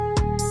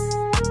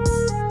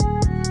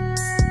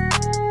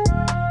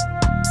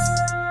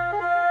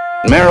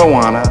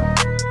Marijuana,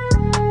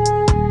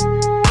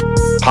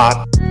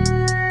 pot,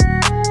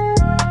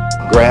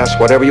 grass,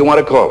 whatever you want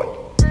to call it,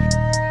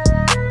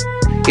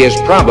 is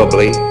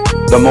probably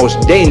the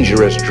most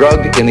dangerous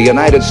drug in the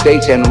United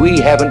States, and we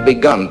haven't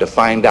begun to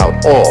find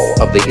out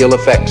all of the ill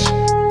effects.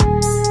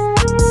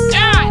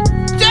 God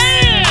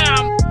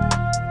damn!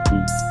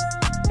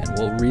 And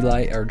we'll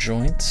relight our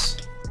joints.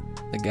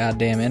 The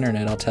goddamn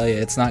internet, I'll tell you,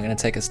 it's not going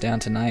to take us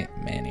down tonight,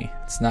 Manny.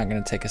 It's not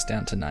going to take us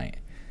down tonight.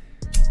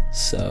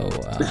 So,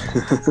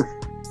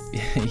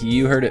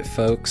 you heard it,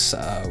 folks.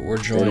 We're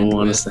joined. They don't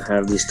want us to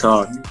have this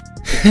talk.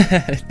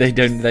 They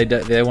don't.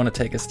 They want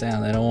to take us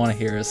down. They don't want to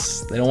hear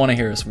us. They don't want to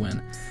hear us win.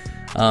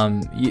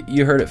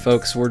 You heard it,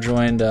 folks. We're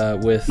joined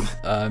with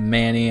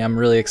Manny. I'm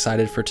really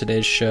excited for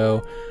today's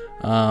show.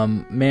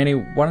 Manny,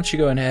 why don't you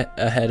go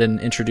ahead and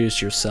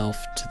introduce yourself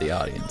to the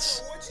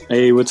audience?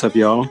 Hey, what's up,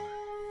 y'all?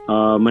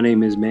 My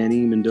name is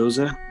Manny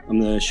Mendoza. I'm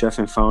the chef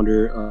and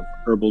founder of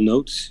Herbal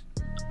Notes,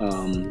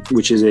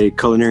 which is a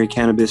culinary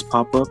cannabis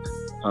pop-up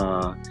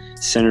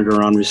centered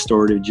around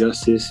restorative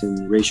justice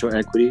and racial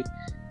equity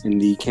in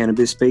the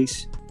cannabis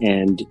space.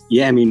 And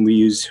yeah, I mean, we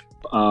use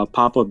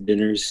pop-up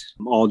dinners,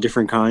 all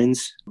different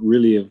kinds,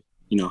 really of,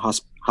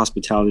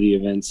 hospitality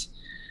events,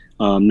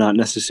 not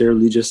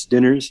necessarily just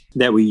dinners,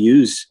 that we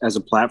use as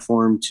a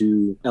platform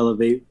to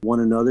elevate one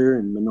another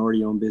and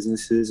minority-owned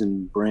businesses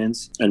and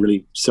brands and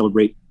really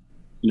celebrate,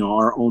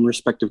 our own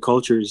respective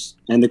cultures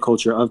and the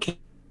culture of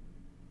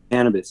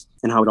cannabis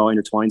and how it all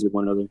intertwines with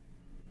one another.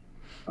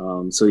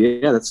 So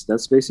yeah,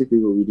 that's basically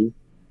what we do.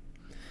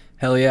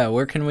 Hell yeah.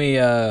 Where can we,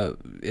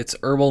 it's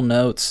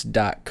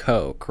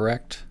herbalnotes.co,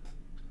 correct?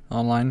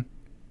 Online?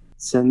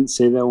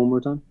 Say that one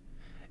more time.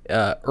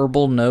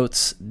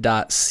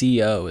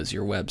 Herbalnotes.co is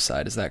your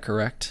website. Is that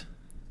correct?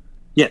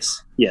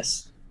 Yes.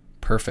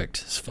 Perfect.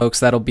 Folks,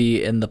 that'll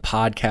be in the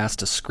podcast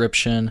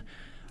description.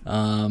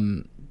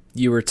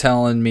 You were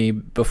telling me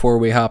before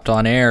we hopped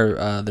on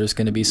air, there's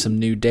going to be some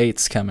new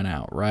dates coming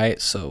out,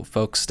 right? So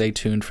folks, stay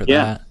tuned for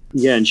that.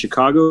 Yeah, in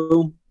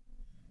Chicago,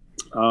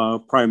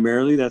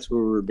 primarily that's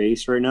where we're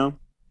based right now.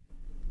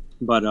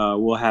 But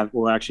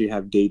we'll actually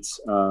have dates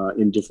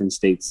in different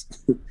states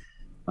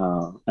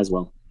as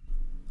well.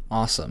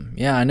 Awesome.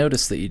 Yeah, I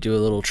noticed that you do a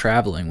little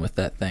traveling with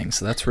that thing,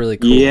 so that's really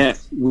cool. Yeah,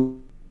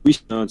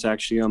 it's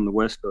actually on the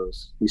West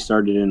Coast. We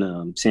started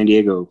in San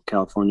Diego,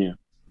 California.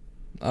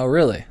 Oh,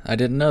 really? I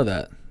didn't know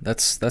that.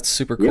 That's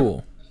super cool.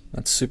 Yeah.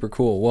 That's super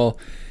cool. Well,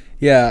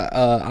 yeah,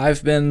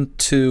 I've been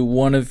to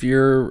one of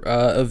your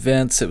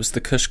events. It was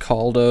the Kush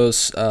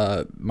Caldos.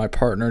 My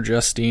partner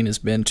Justine has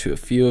been to a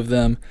few of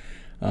them.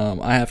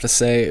 I have to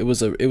say it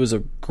was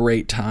a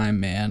great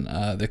time, man.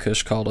 The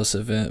Kush Caldos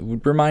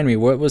event. Remind me,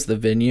 what was the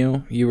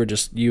venue? You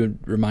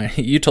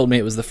told me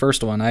it was the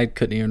first one. I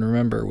couldn't even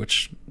remember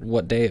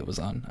what day it was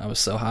on. I was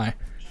so high.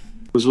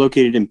 It was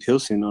located in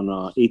Pilsen on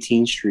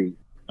 18th Street.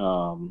 We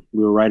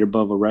were right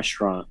above a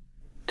restaurant,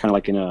 kind of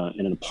like in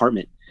an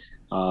apartment.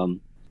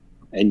 And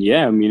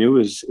yeah, I mean, it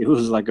was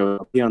like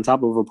on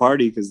top of a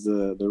party because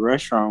the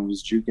restaurant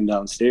was juking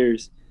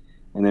downstairs,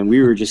 and then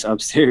we were just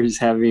upstairs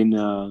having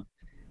our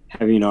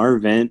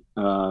event.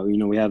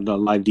 We had a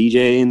live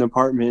DJ in the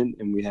apartment,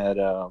 and we had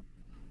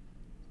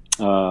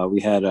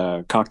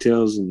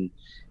cocktails and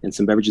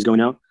some beverages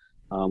going out.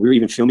 We were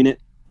even filming it,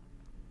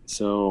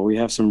 so we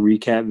have some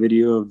recap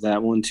video of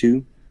that one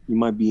too. You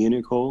might be in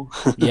it, Cole.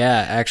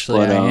 Yeah,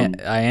 actually,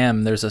 I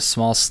am. There's a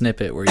small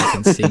snippet where you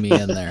can see me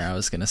in there. I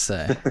was gonna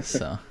say,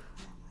 so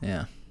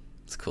yeah,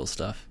 it's cool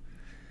stuff.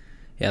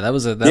 Yeah, that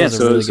was a really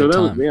good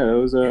time.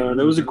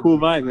 That was a cool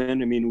vibe,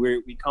 man. I mean,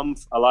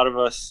 a lot of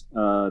us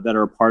that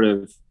are a part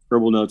of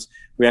Herbal Notes,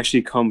 we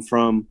actually come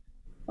from,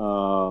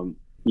 the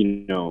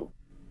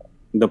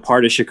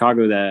part of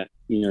Chicago that,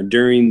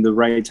 during the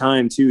right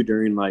time too,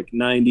 during like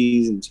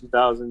 90s and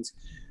 2000s,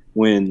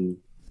 when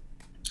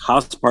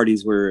house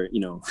parties were,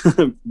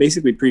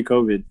 basically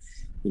pre-COVID,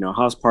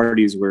 house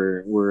parties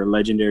were a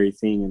legendary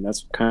thing, and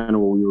that's kind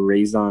of what we were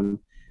raised on.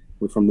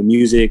 From the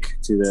music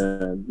to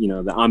the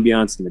the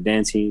ambiance and the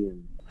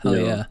dancing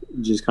and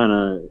just kind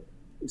of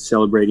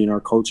celebrating our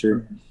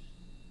culture.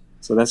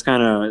 So that's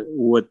kind of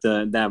what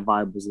that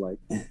vibe was like.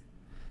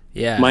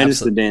 Yeah, minus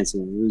the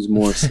dancing. It was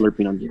more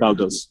slurping on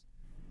caldos.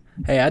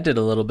 Hey, I did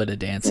a little bit of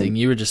dancing.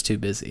 You were just too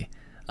busy.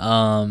 No,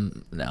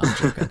 I'm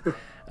joking.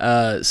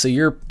 So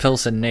you're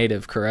Pilsen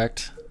native,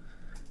 correct?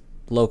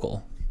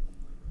 Local.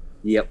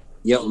 Yep.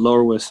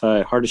 Lower West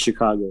Side, heart of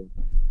Chicago.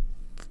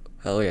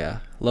 Hell yeah.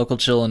 Local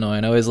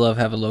Chillinois. I always love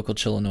having local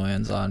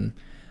Chillinoisans on.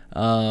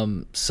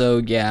 So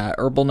yeah,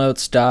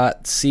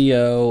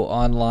 herbalnotes.co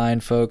online,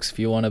 folks. If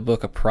you want to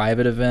book a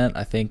private event,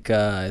 I think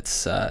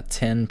it's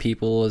 10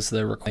 people is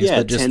the request.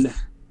 Yeah, 10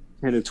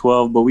 to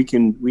 12, but we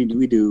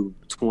do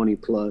 20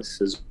 plus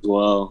as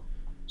well.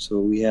 So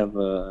we have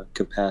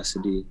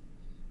capacity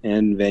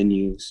and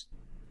venues.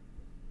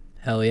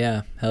 Hell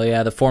yeah.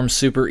 The form's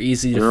super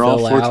easy to fill out.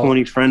 They're all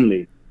 420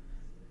 friendly.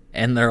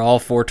 And they're all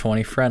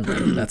 420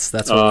 friendly. That's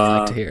what we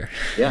like to hear.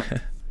 Yeah.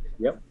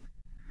 Yep.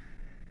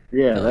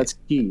 Yeah, that's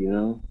key,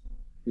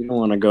 You don't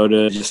want to go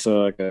to just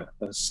like a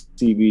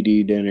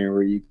CBD dinner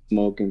where you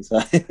smoke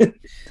inside. Yeah.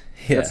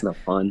 That's not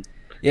fun.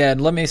 Yeah,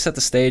 and let me set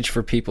the stage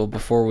for people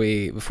before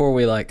we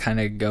like kind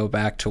of go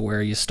back to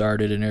where you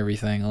started and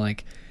everything.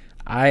 Like,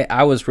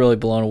 I was really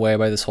blown away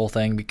by this whole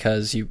thing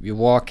because you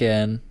walk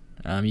in,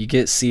 you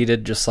get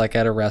seated just like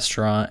at a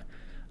restaurant.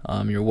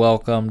 You're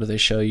welcomed. They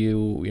show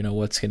you,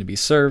 what's going to be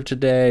served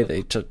today.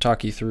 They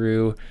talk you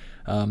through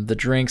the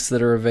drinks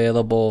that are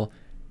available,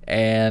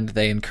 and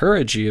they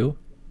encourage you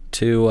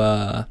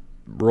to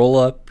roll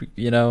up,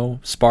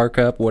 spark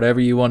up,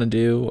 whatever you want to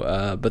do.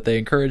 But they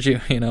encourage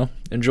you,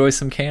 enjoy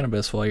some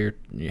cannabis while you're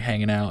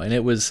hanging out. And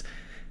it was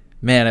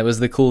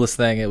the coolest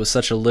thing. It was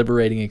such a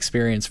liberating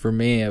experience for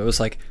me. It was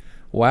like,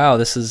 wow,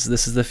 this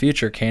is the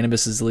future.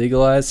 Cannabis is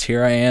legalized.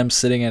 Here I am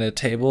sitting at a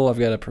table. I've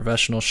got a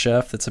professional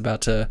chef that's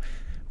about to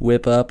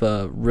whip up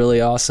a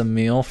really awesome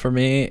meal for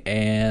me,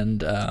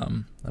 and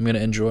I'm going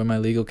to enjoy my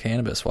legal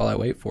cannabis while I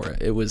wait for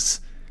it. I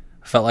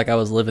felt like I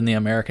was living the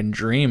American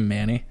dream,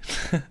 Manny.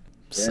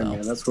 Yeah,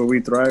 man, that's what we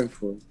thrive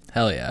for.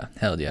 Hell yeah.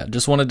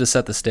 Just wanted to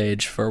set the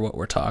stage for what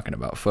we're talking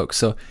about, folks.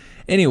 So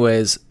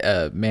anyways,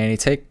 Manny,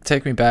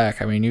 take me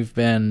back. I mean, you've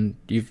been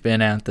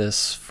at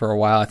this for a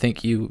while. I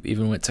think you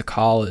even went to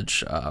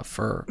college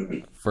for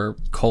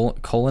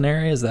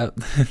culinary. Is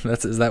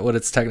that what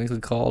it's technically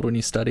called when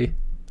you study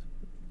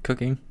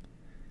cooking?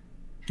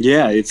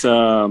 Yeah, it's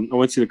I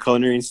went to the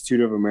Culinary Institute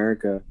of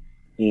America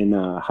in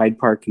Hyde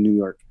Park, New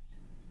York.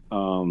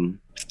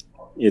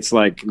 It's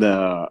like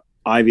the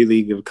Ivy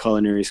League of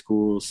culinary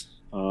schools.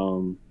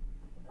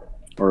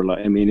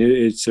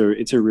 It's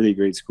a really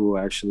great school,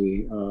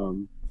 actually.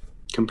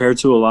 Compared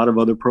to a lot of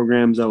other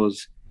programs I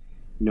was,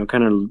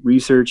 kind of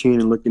researching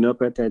and looking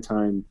up at that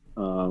time.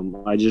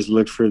 I just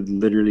looked for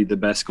literally the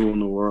best school in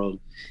the world,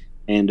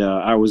 and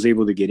I was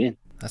able to get in.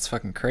 That's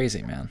fucking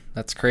crazy, man.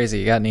 That's crazy.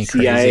 You got any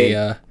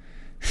CIA.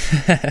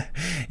 crazy?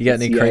 You got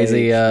any CIA,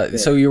 crazy? yeah.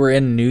 So you were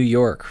in New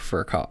York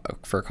for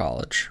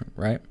college,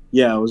 right?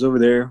 Yeah, I was over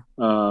there.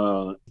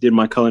 Did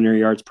my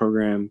culinary arts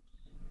program.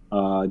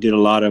 Did a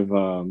lot of.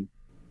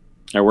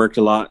 I worked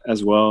a lot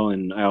as well,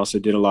 and I also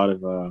did a lot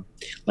of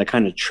like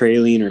kind of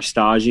trailing or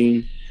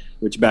staging,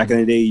 which back in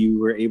the day you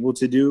were able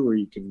to do, where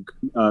you can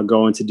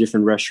go into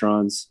different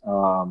restaurants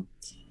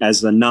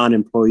as a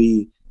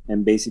non-employee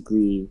and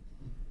basically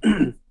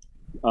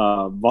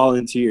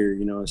volunteer,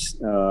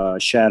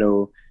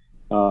 shadow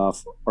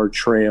or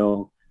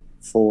trail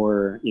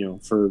for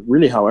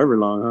really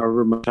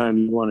however much time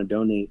you want to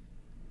donate.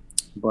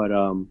 But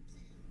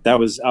I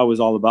was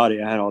all about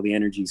it. I had all the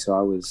energy, so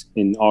I was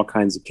in all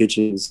kinds of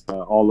kitchens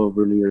all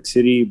over New York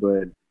City,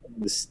 but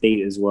the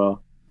state as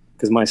well,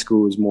 because my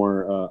school was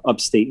more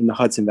upstate in the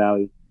Hudson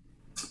Valley.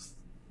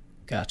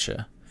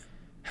 Gotcha.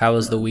 How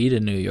was the weed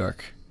in New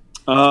York?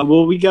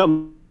 Well, we got.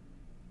 All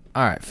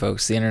right,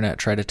 folks. The internet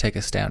tried to take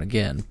us down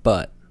again,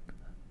 but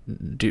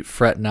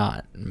fret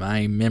not.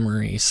 My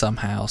memory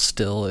somehow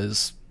still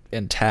is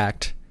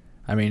intact.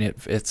 I mean,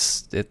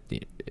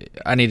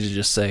 I need to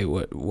just say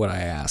what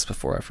I asked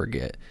before I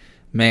forget.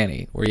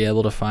 Manny, were you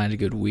able to find a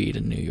good weed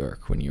in New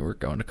York when you were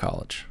going to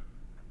college?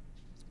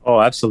 Oh,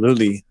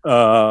 absolutely.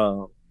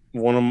 One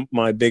of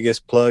my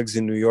biggest plugs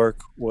in New York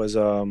was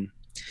one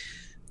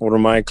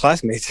of my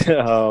classmates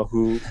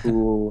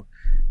who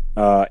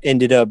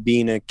ended up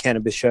being a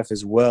cannabis chef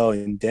as well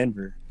in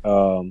Denver.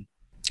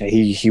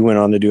 He went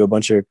on to do a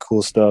bunch of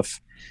cool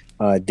stuff.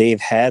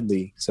 Dave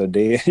Hadley. So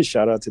Dave,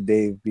 shout out to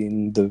Dave,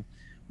 being the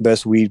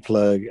best weed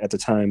plug at the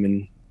time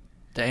in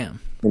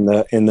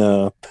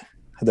the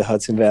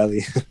Hudson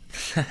Valley.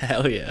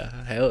 Hell yeah.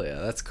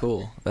 That's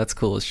cool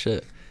as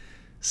shit.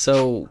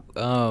 So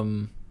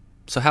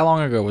how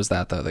long ago was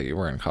that though that you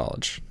were in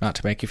college? Not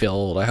to make you feel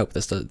old. I hope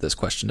this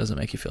question doesn't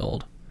make you feel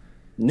old.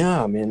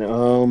 No, man.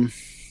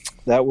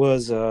 That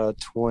was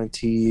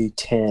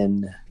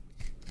 2010.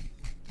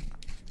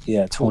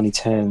 Yeah,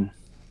 2010.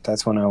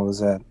 That's when I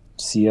was at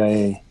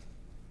CIA.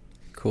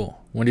 Cool.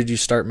 When did you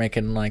start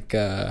making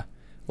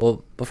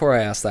well, before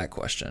I ask that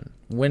question,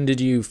 when did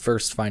you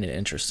first find an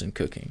interest in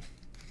cooking?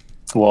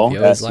 Well,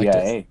 at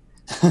CIA.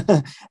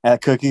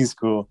 At cooking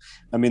school.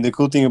 I mean, the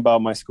cool thing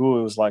about my school,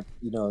 it was like,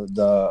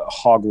 the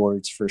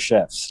Hogwarts for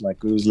chefs.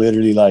 Like, it was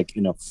literally like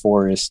in a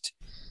forest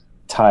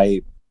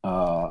type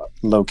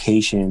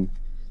location,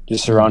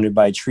 just surrounded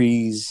by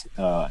trees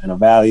and a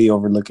valley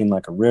overlooking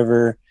like a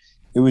river.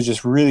 It was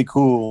just really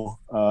cool.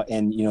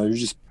 And,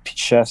 there's just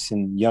chefs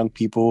and young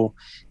people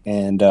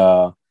and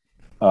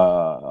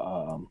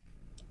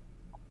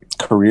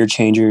career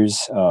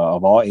changers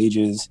of all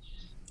ages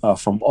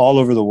from all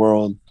over the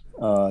world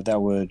that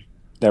were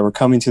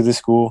coming to the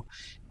school.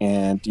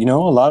 And,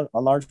 a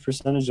large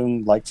percentage of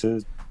them like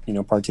to,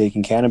 partake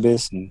in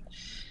cannabis. And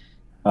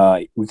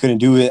we couldn't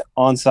do it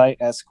on site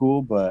at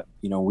school, but,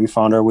 we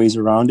found our ways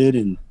around it.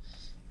 And,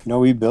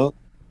 we built,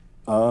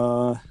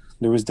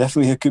 there was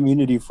definitely a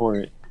community for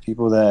it.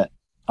 People that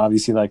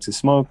obviously like to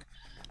smoke,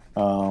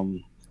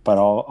 but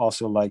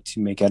also like to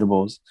make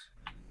edibles.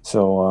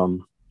 So,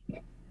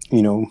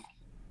 yeah.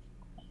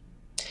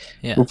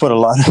 we put a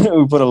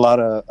lot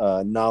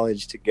of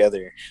knowledge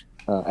together.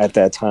 at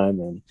that time,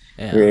 and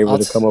Yeah, we were able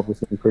to come up with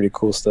some pretty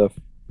cool stuff.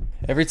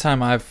 every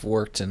time I've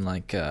worked in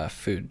like a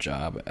food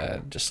job,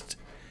 it's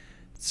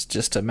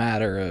just a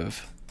matter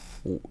of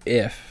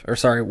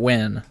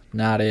when,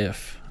 not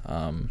if.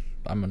 I'm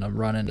gonna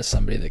run into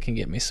somebody that can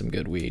get me some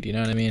good weed. You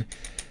know what I mean?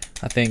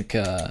 I think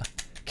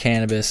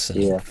cannabis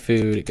and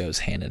food, it goes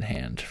hand in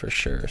hand for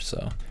sure.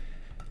 So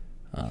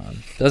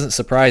doesn't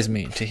surprise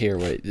me to hear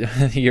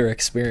what your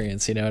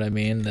experience. You know what I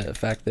mean? The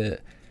fact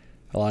that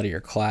a lot of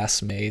your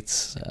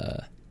classmates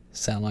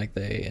sound like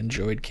they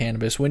enjoyed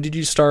cannabis. When did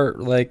you start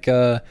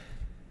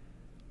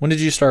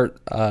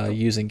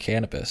using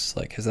cannabis?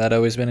 Like, has that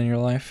always been in your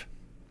life?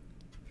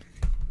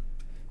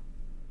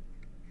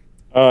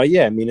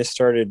 Yeah, I mean, it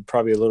started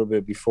probably a little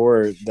bit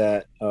before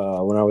that,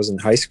 when I was in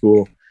high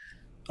school.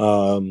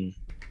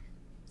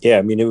 Yeah,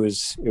 I mean, it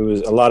was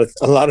a lot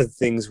of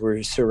things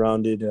were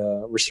surrounded,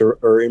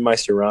 or in my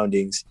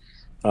surroundings,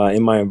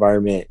 in my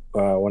environment,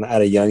 when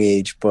at a young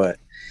age. But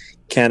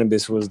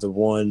cannabis was the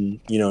one,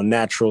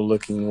 natural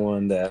looking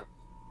one that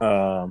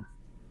I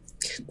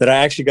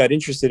actually got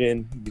interested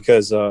in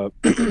because I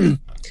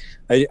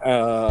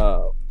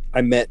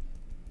met,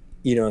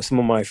 some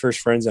of my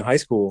first friends in high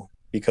school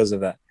because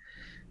of that.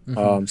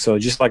 Mm-hmm. So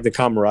just like the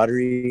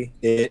camaraderie,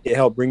 it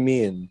helped bring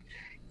me in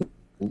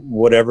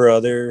whatever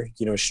other,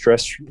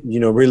 stress,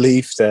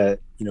 relief that,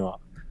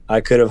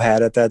 I could have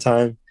had at that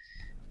time.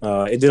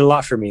 It did a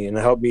lot for me, and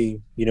it helped me,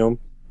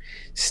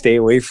 stay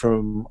away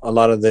from a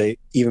lot of the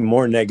even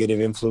more negative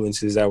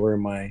influences that were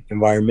in my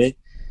environment,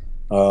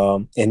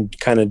 and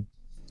kind of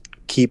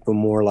keep a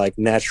more like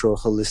natural,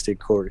 holistic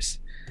course.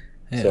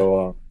 Yeah.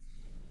 So,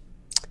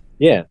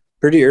 yeah,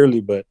 pretty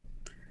early, but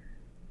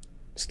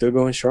still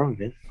going strong,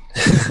 man.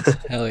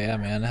 Hell yeah,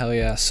 man. Hell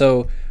yeah.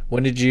 So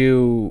when did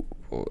you,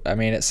 I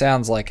mean, it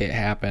sounds like it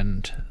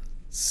happened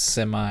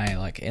semi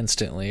like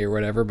instantly or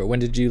whatever, but when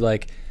did you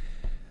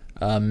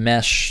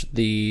mesh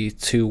the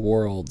two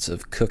worlds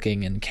of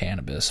cooking and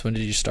cannabis? When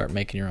did you start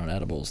making your own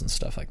edibles and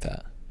stuff like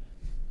that?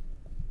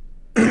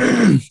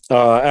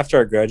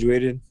 After I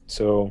graduated.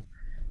 So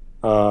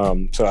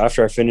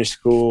after I finished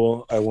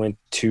school, I went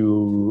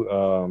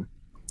to,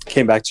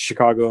 came back to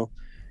Chicago.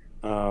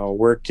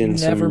 Worked in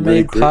Never some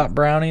made pot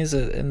brownies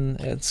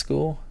at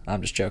school?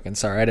 I'm just joking.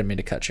 Sorry, I didn't mean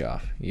to cut you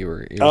off. You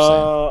were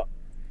saying.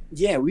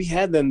 Yeah, we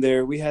had them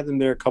there. We had them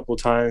there a couple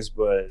times,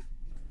 but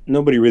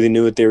nobody really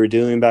knew what they were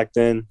doing back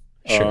then.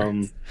 Sure.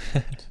 And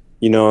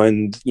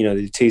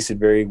they tasted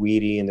very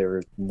weedy and they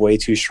were way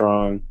too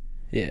strong.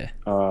 Yeah.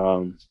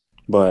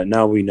 But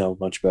now we know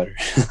much better.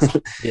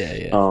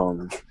 Yeah.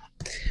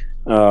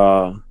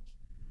 What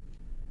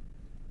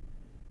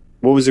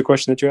was the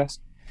question that you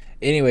asked?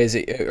 Anyways,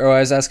 I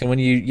was asking when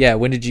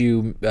did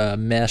you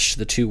mesh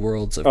the two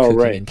worlds of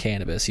cooking and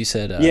cannabis? You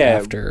said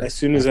after. As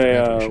soon as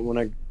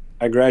when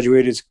I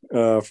graduated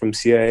from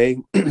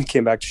CIA,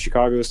 came back to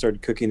Chicago,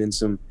 started cooking in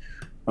some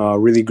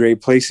really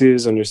great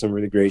places under some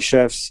really great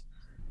chefs,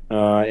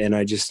 and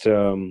I just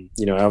I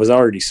was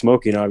already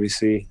smoking,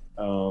 obviously,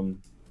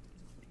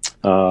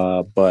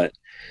 but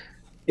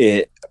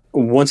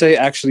once I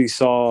actually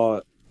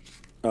saw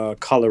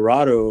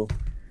Colorado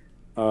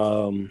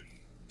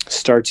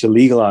start to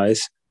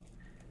legalize.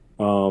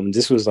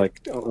 This was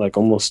like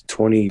almost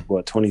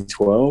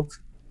 2012.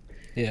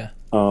 Yeah.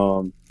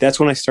 That's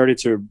when I started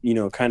to,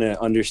 kind of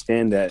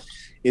understand that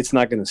it's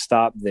not going to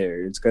stop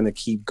there. It's going to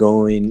keep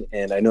going.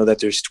 And I know that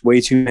there's way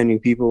too many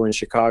people in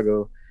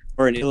Chicago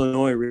or in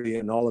Illinois, really,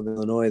 in all of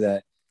Illinois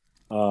that,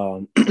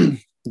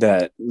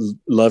 that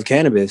love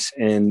cannabis,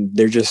 and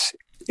they're just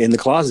in the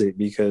closet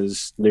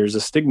because there's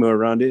a stigma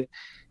around it.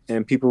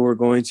 And people were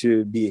going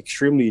to be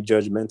extremely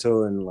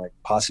judgmental and like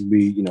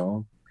possibly,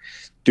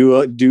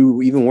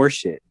 do even worse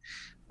shit.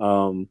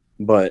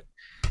 But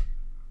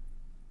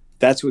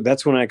that's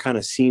when I kind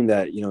of seen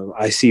that,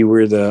 I see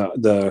where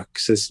the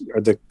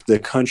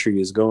country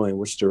is going,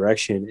 which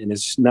direction, and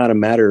it's not a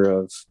matter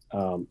of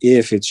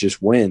if, it's just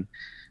when.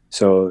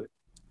 So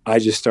I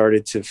just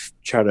started to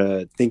try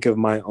to think of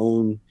my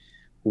own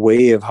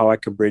way of how I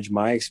could bridge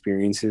my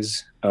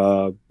experiences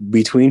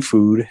between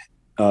food,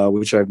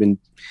 which I've been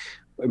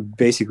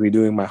basically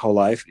doing my whole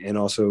life, and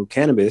also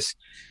cannabis,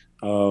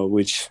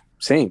 which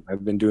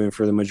I've been doing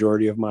for the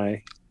majority of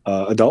my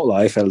adult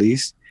life, at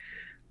least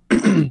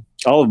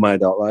all of my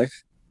adult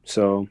life.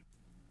 So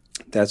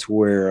that's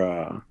where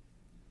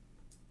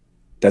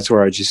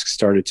I just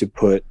started to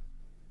put,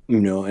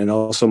 and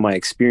also my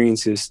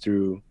experiences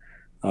through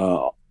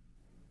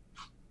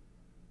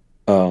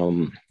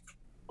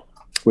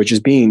which is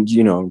being,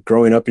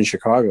 growing up in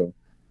Chicago,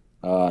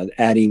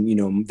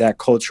 adding, that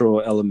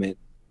cultural element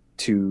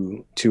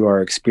to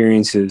our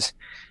experiences,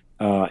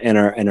 and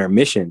our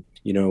mission.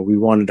 We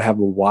wanted to have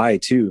a why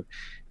too.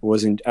 It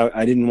wasn't,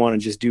 I didn't want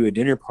to just do a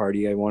dinner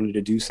party. I wanted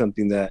to do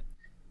something that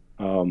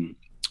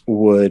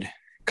would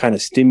kind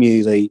of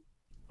stimulate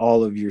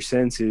all of your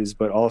senses,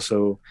 but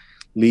also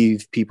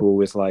leave people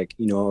with a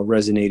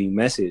resonating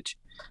message,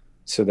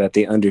 so that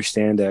they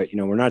understand that,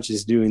 we're not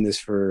just doing this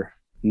for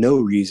no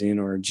reason,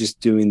 or just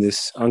doing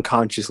this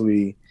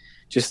unconsciously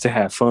just to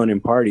have fun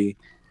and party.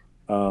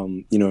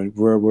 You know,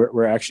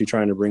 we're actually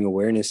trying to bring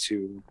awareness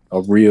to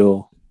a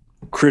real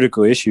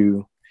critical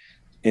issue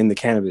in the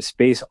cannabis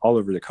space all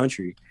over the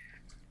country.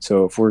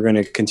 So if we're going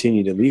to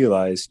continue to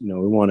legalize, you know,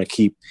 we want to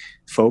keep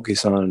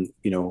focus on,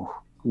 you know,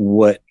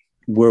 where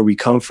we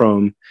come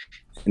from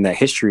in that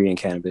history in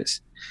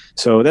cannabis.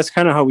 So that's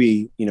kind of how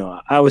we, you know,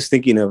 I was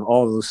thinking of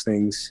all those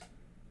things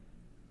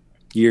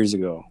years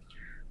ago.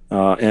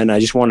 And I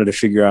just wanted to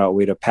figure out a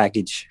way to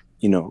package,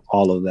 you know,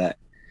 all of that.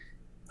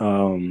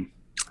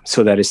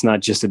 So that it's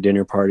not just a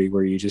dinner party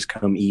where you just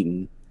come eat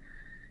and,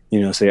 you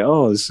know, say,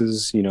 oh, this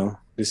is, you know,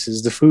 this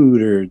is the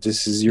food, or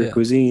this is your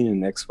cuisine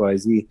and X, Y,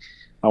 Z.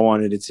 I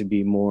wanted it to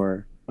be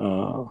more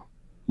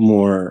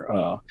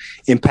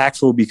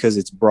impactful because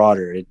it's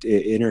broader. It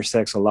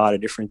intersects a lot of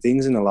different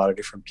things and a lot of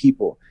different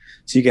people.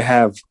 So you can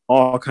have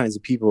all kinds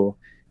of people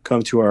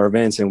come to our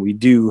events, and we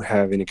do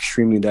have an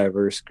extremely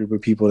diverse group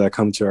of people that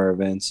come to our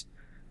events,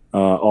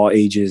 all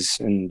ages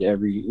and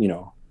every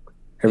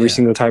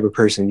single type of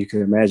person you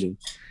can imagine.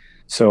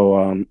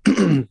 So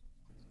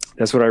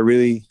that's what I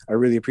really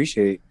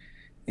appreciate.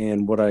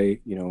 And what I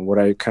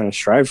kind of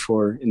strived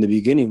for in the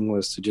beginning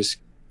was to just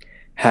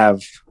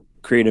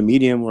create a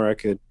medium where I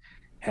could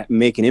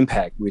make an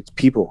impact with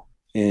people.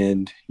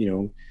 And, you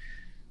know,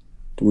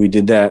 we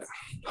did that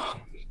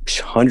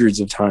hundreds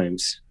of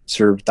times,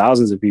 served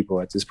thousands of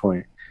people at this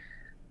point,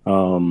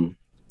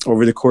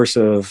 over the course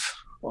of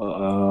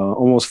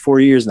almost 4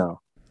 years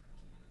now.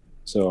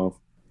 So,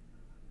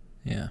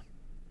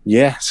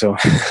 yeah. So,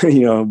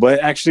 you know, but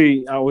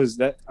actually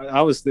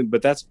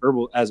but that's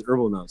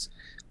Herbal Notes.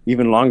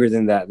 Even longer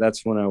than that,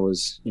 that's when I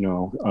was, you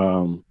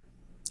know,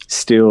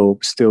 still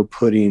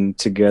putting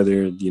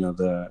together, you know,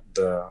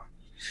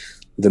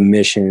 the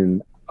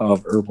mission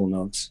of Herbal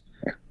Notes,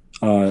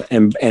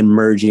 and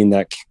merging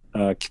that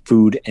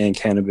food and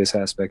cannabis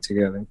aspect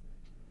together.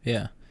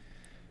 Yeah.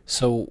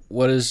 So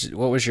what was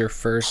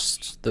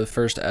the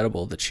first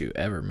edible that you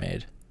ever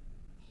made?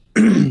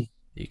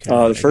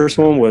 The first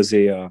one was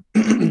a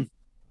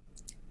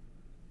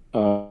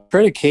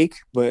breaded cake,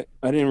 but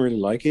I didn't really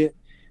like it.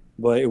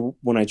 But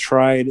when I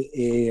tried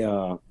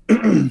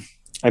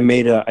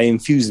I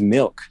infused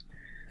milk.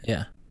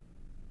 Yeah.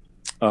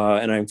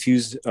 And I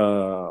infused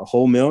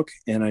whole milk,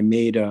 and I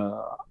made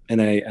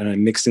and I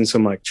mixed in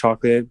some like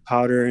chocolate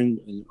powder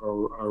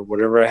or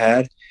whatever I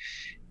had,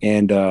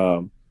 and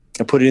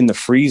I put it in the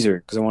freezer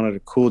because I wanted to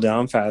cool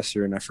down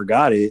faster, and I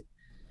forgot it.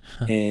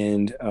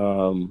 And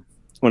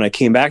when I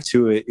came back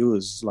to it, it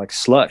was like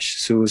slush.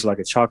 So it was like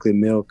a chocolate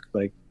milk,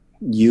 like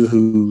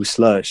Yoo-hoo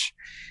slush,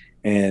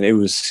 and it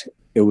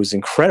was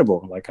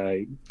incredible. Like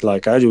I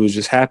was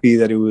just happy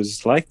that it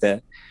was like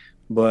that.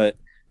 But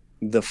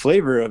the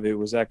flavor of it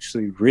was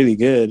actually really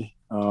good.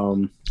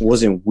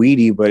 Wasn't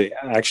weedy, but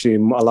actually a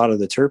lot of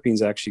the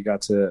terpenes actually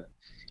got to,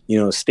 you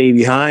know, stay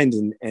behind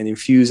and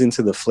infuse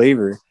into the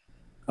flavor,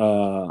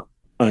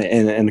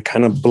 and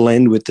kind of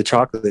blend with the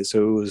chocolate.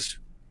 So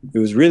it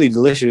was really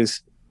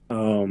delicious.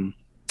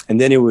 And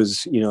then it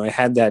was, you know,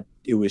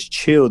 it was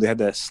chilled. It had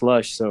that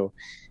slush. So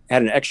it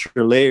had an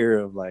extra layer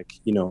of like,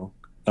 you know,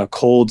 a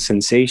cold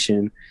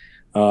sensation.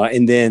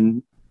 And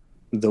then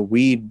the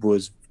weed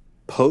was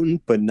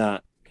potent, but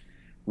not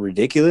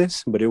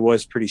ridiculous, but it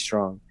was pretty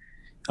strong,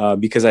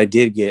 because I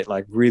did get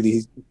like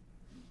really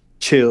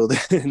chilled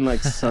and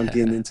like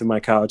sunken into my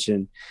couch.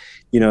 And,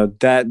 you know,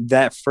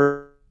 that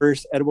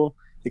first edible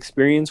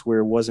experience where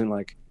it wasn't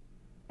like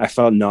I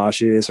felt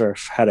nauseous or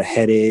had a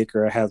headache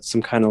or I had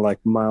some kind of like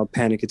mild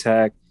panic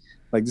attack.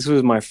 Like this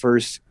was my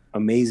first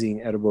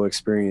amazing edible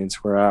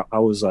experience where I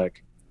was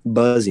like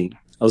buzzing.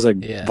 I was like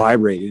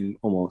vibrating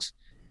almost.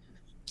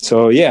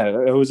 So yeah,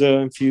 it was a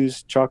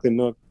infused chocolate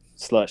milk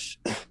slush.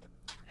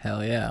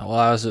 Hell yeah.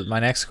 Well, my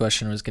next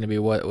question was going to be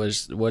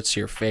what's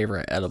your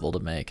favorite edible to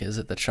make? Is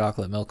it the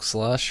chocolate milk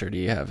slush, or do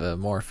you have a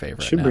more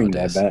favorite? Should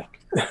nowadays? Bring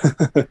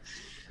that back.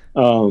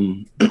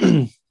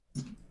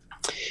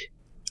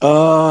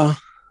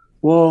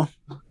 Well,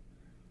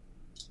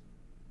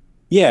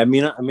 yeah, I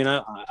mean,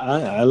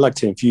 I like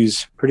to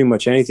infuse pretty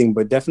much anything,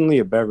 but definitely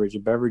a beverage.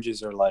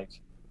 Beverages are like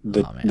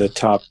the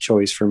top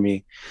choice for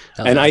me.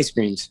 And ice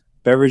creams,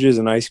 beverages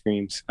and ice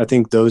creams. I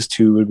think those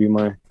two would be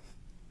my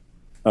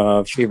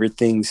favorite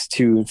things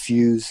to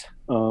infuse.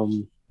 But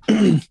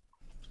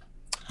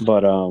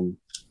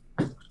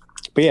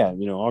yeah,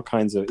 you know, all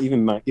kinds of,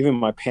 even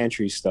my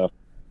pantry stuff.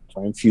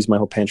 I infuse my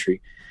whole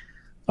pantry.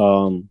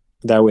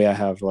 That way I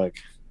have like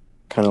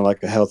kind of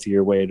like a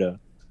healthier way to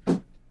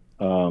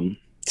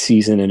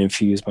season and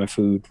infuse my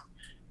food.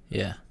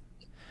 Yeah.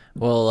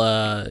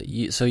 Well,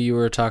 so you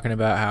were talking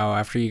about how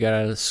after you got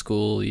out of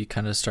school, you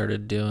kind of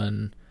started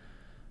doing,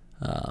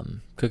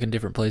 cooking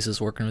different places,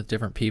 working with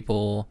different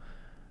people.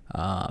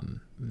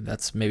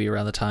 That's maybe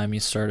around the time you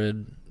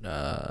started,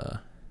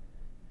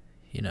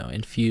 you know,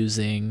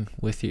 infusing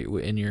with you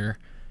in your,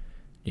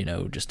 you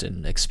know, just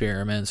in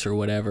experiments or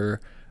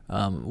whatever.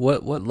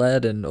 What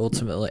led, and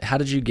ultimately, how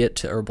did you get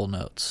to Herbal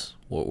Notes?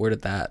 Where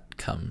did that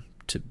come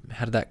to?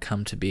 How did that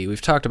come to be?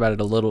 We've talked about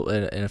it a little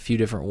in a few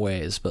different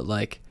ways, but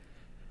like,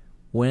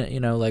 when, you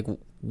know, like,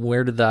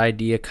 where did the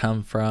idea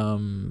come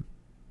from?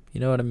 You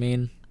know what I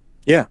mean?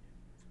 Yeah.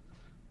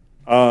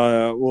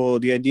 Well,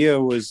 the idea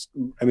was,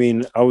 I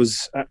mean,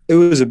 it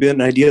was a bit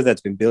an idea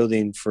that's been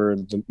building for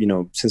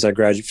since I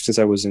graduated, since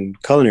I was in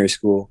culinary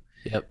school.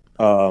 Yep.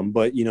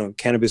 But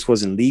cannabis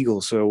wasn't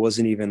legal, so it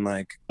wasn't even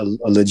like a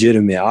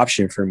legitimate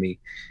option for me.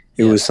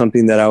 It was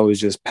something that I was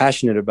just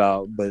passionate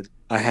about, but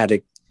I had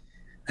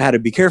to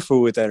be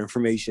careful with that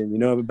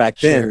information. Back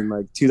then in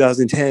like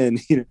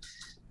 2010,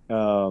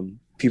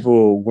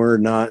 people were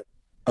not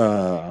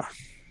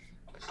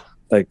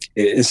like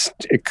it's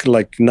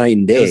like night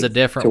and day. It was a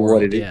different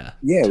world. It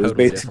it was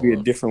basically a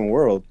different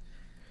world.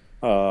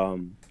 So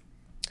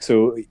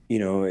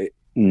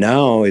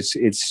now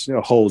it's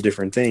a whole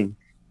different thing.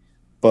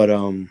 But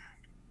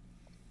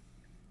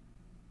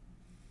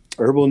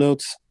Herbal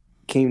Notes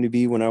came to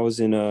be when I was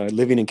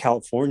living in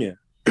California.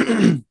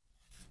 So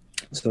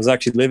I was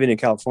actually living in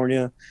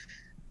California.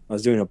 I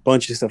was doing a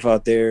bunch of stuff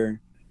out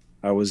there.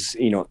 I was,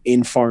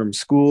 in farm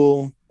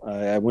school.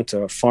 I went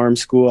to a farm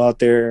school out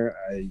there.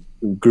 I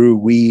grew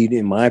weed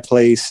in my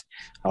place.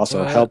 I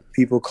also helped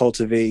people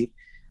cultivate.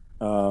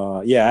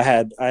 I did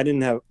have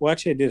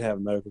a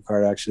medical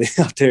card actually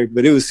out there,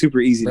 but it was super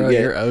easy to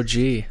get. You're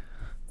OG.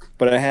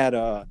 But I had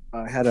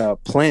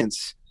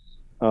plants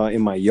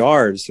in my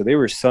yard, so they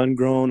were sun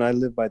grown. I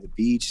lived by the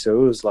beach,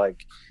 so it was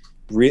like,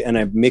 and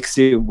I mixed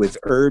it with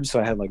herbs.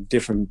 So I had like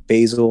different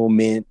basil,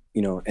 mint,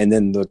 and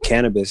then the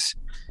cannabis.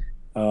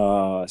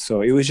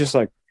 So it was just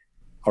like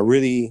a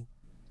really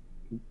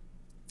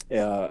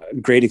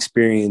great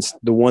experience.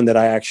 The one that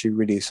I actually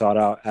really sought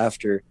out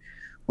after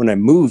when I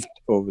moved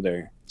over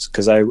there,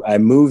 because I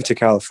moved to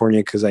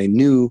California because I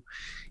knew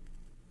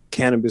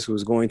cannabis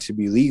was going to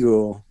be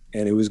legal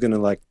and it was going to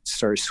like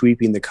start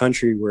sweeping the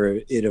country where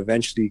it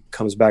eventually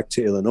comes back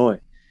to Illinois.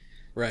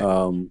 Right.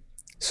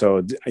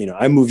 So,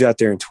 I moved out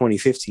there in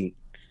 2015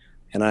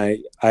 and I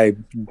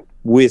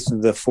with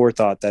the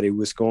forethought that it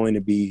was going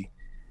to be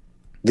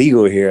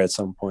legal here at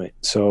some point.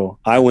 So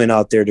I went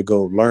out there to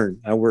go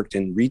learn. I worked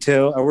in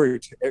retail. I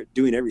worked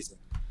doing everything.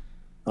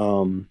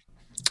 So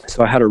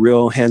I had a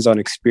real hands-on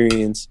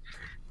experience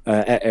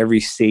at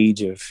every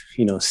stage of,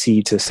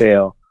 seed to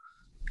sale.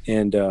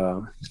 And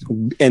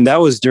that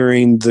was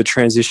during the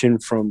transition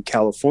from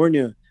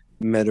California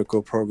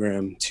medical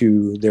program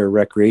to their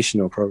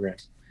recreational program.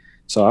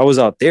 So I was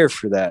out there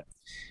for that.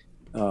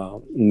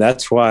 And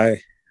that's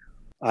why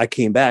I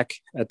came back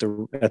at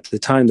the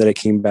time that I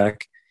came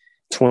back,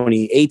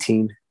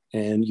 2018.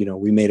 And,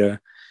 we made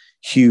a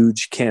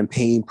huge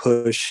campaign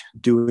push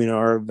doing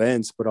our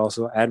events, but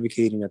also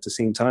advocating at the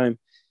same time.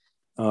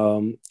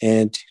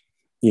 They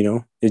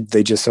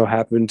just so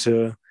happened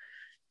to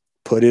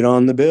put it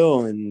on the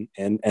bill and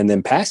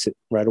then pass it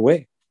right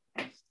away.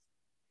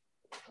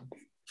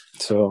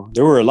 So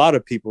there were a lot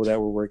of people that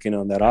were working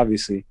on that,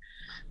 obviously.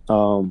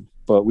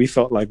 But we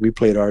felt like we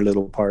played our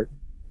little part.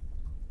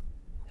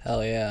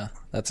 Hell yeah.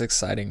 That's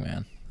exciting,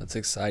 man. That's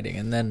exciting.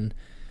 And then,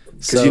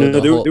 because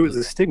there was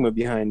a stigma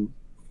behind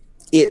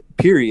it,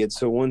 period.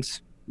 So once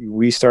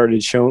we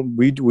started showing,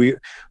 we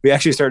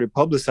actually started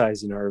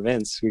publicizing our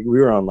events. We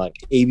were on like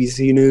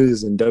ABC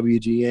News and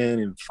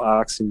WGN and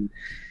Fox, and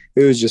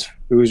it was just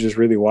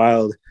really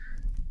wild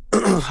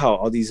how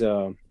all these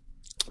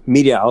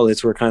media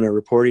outlets were kind of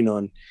reporting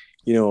on,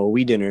 a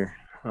weed dinner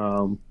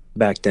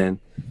back then.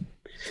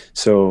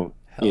 So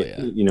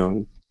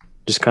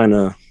just kind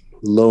of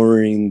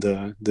lowering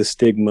the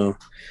stigma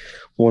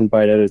one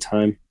bite at a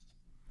time.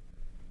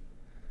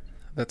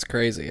 That's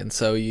crazy. And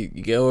so you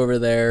go over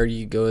there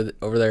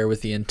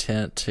with the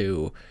intent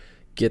to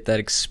get that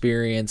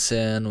experience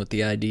in, with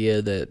the idea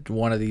that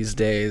one of these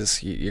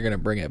days you're going to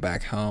bring it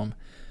back home.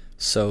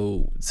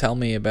 So tell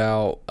me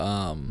about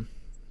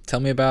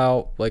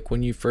like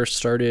when you first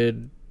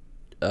started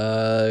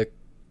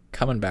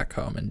coming back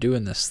home and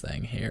doing this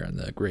thing here in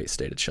the great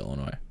state of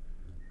Illinois.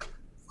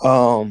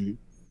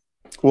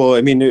 Well,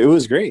 I mean, it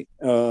was great.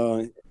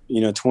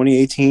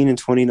 2018 and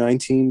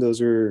 2019,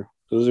 those are,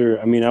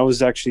 I mean, I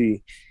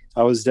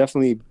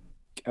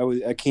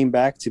came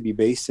back to be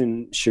based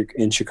in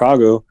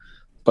Chicago,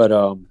 but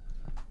I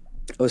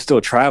was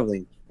still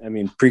traveling. I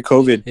mean,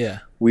 pre-COVID,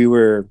 we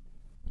were,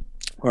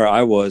 or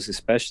I was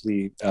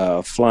especially,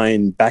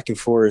 flying back and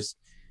forth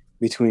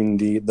between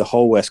the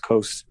whole West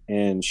Coast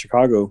and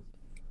Chicago.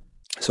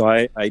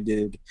 So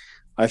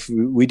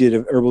we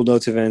did Herbal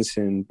Notes events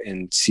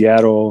in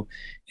Seattle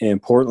and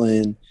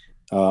Portland,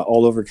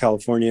 all over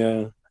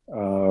California,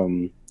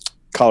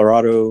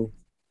 Colorado.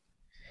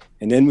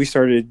 And then we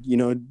started,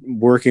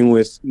 working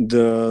with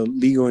the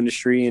legal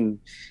industry and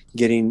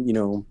getting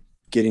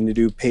to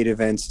do paid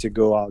events to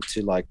go out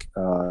to like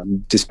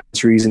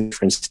dispensaries in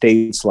different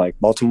states like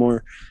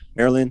Baltimore,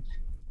 Maryland.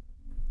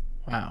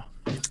 Wow.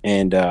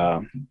 And,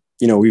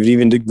 we've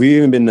even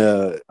been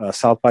to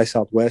South by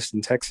Southwest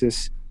in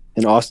Texas,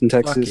 in Austin,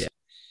 Texas.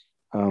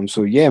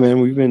 So yeah,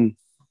 man, we've been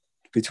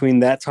between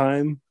that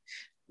time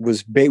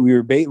we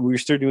were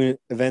still doing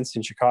events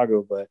in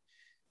Chicago, but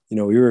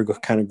we were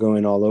kind of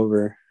going all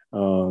over,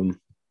 and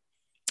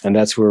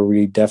that's where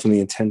we definitely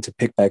intend to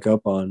pick back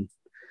up on.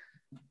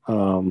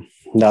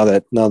 Now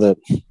that a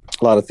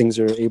lot of things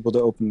are able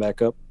to open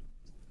back up.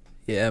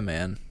 Yeah,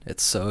 man,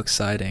 it's so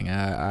exciting.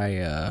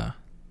 It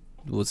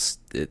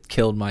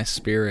killed my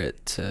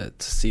spirit to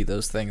see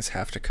those things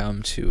have to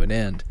come to an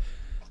end.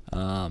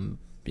 For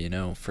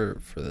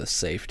the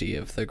safety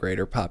of the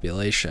greater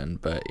population,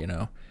 but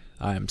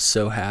I'm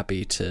so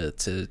happy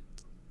to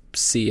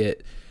see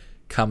it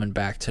coming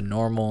back to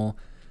normal.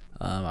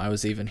 I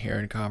was even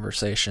hearing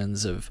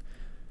conversations of,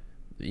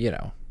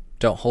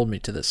 don't hold me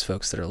to this,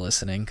 folks that are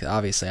listening.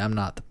 Obviously, I'm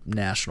not the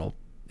national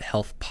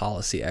health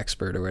policy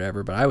expert or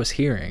whatever, but I was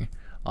hearing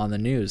on the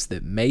news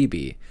that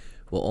maybe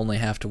we'll only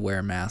have to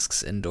wear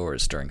masks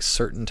indoors during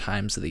certain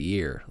times of the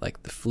year,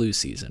 like the flu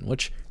season,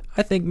 which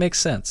I think makes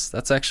sense.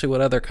 That's actually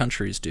what other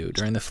countries do.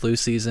 During the flu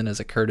season, as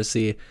a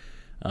courtesy,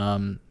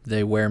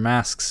 they wear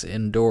masks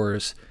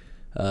indoors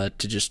to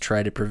just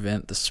try to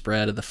prevent the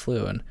spread of the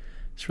flu, and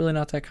it's really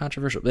not that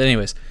controversial. But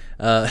anyways,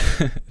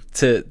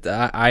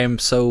 I am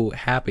so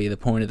happy. The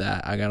point of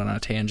that, I got on a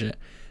tangent.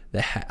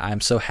 I'm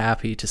so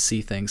happy to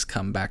see things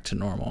come back to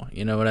normal.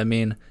 You know what I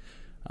mean?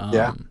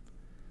 Yeah.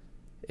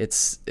 It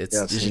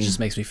just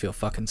makes me feel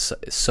fucking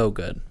so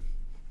good.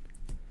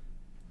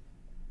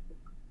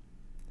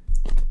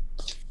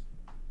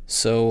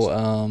 So,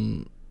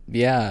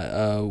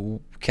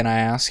 can I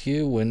ask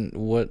you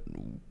what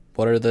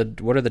are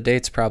the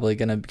dates probably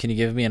gonna? Can you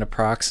give me an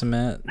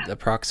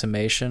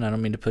approximation? I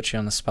don't mean to put you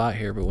on the spot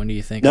here, but when do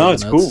you think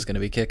it's cool. is gonna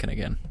be kicking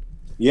again?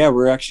 Yeah,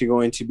 we're actually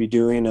going to be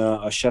doing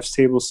a Chef's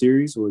Table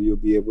series where you'll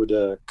be able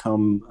to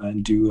come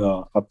and do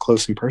up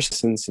close and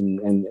personal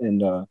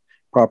and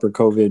proper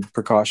COVID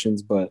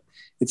precautions, but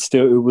it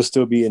will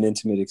still be an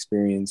intimate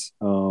experience.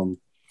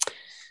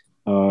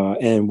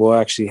 And we'll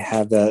actually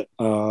have that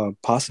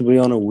possibly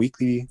on a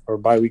weekly or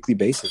bi-weekly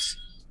basis.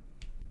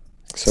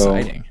 So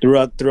exciting.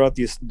 throughout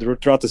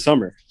the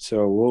summer.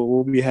 So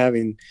we'll be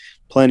having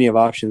plenty of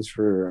options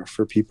for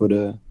people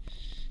to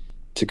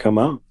come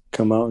out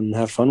and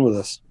have fun with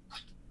us.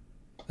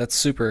 That's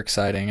super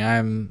exciting.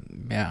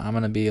 I'm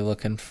gonna be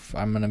looking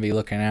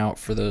out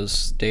for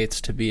those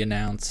dates to be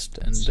announced,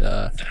 and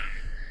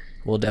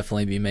we'll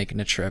definitely be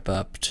making a trip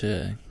up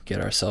to get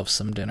ourselves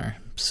some dinner.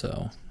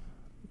 So.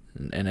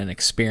 And an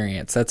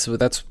experience. That's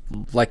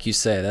like you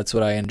say. That's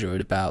what I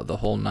enjoyed about the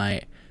whole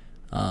night.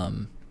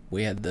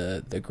 We had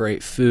the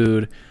great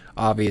food,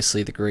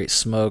 obviously the great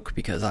smoke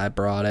because I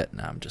brought it.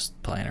 No, I'm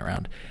just playing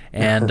around,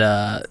 and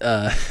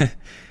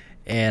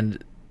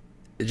and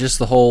just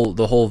the whole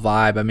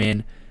vibe. I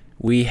mean,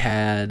 we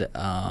had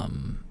a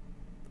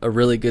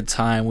really good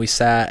time. We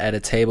sat at a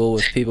table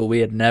with people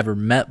we had never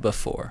met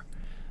before,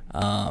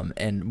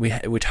 and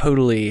we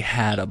totally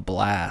had a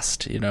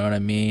blast. You know what I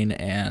mean?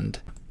 And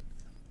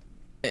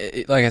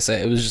like I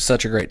said, it was just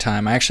such a great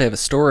time. I actually have a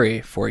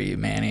story for you,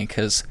 Manny,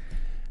 because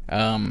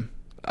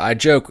I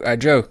joke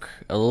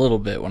a little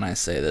bit when I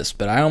say this,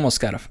 but I almost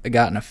got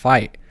in a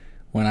fight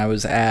when I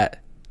was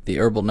at the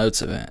Herbal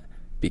Notes event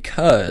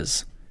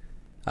because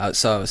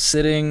so I was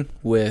sitting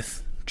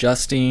with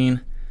Justine,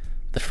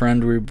 the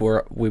friend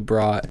we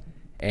brought,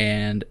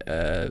 and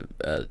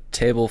a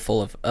table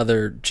full of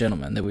other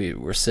gentlemen that we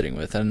were sitting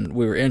with,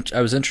 and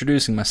I was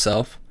introducing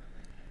myself,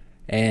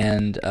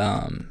 and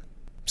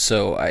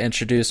so I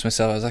introduced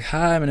myself. I was like,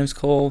 "Hi, my name's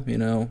Cole." We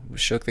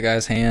shook the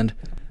guy's hand.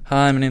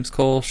 "Hi, my name's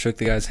Cole." Shook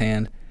the guy's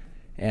hand.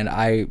 And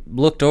I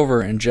looked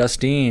over, and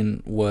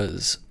Justine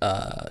was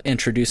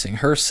introducing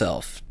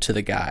herself to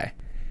the guy.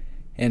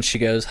 And she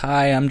goes,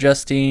 "Hi, I'm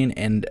Justine."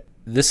 And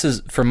this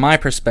is, from my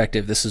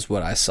perspective, this is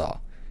what I saw.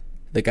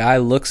 The guy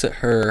looks at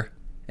her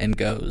and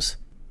goes,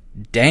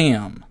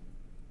 "Damn."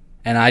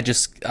 And I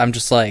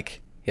was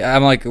like,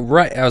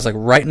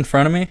 right in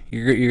front of me?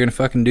 You're going to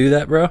fucking do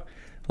that, bro?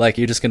 Like,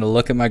 you're just going to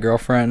look at my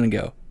girlfriend and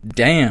go,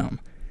 "Damn."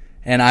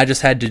 And I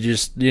just had to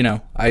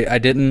I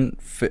didn't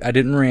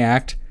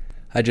react.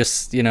 I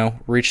just,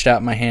 reached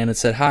out my hand and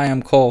said, "Hi,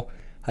 I'm Cole."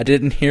 I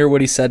didn't hear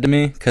what he said to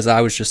me because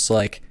I was just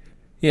like,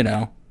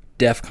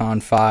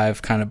 DEFCON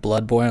 5 kind of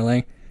blood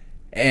boiling.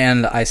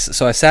 And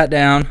so I sat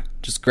down,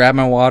 just grabbed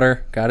my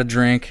water, got a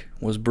drink,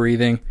 was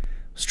breathing,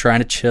 was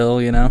trying to chill,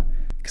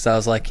 because I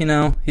was like,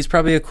 he's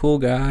probably a cool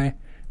guy.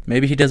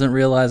 Maybe he doesn't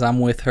realize I'm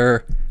with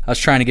her. I was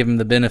trying to give him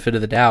the benefit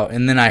of the doubt.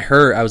 And then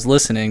I was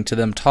listening to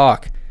them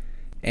talk,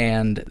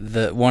 and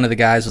one of the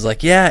guys was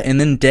like, "Yeah,"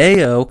 and then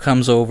Deo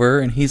comes over,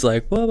 and he's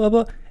like, "Blah, blah,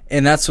 blah."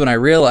 And that's when I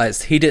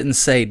realized he didn't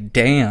say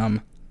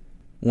 "damn"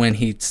 when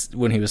he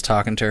was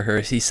talking to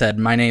her. He said,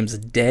 "My name's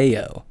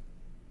Deo."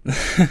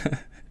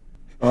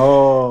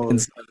 Oh.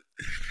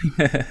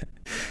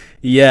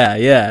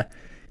 Yeah.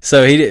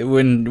 So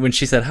when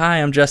she said, "Hi,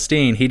 I'm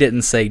Justine," he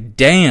didn't say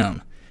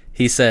 "damn."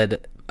 He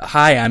said,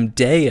 "Hi, I'm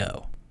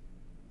Deo."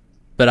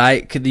 But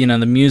I could,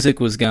 the music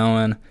was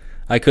going.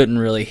 I couldn't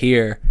really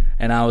hear,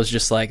 and I was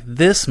just like,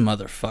 "This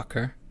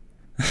motherfucker."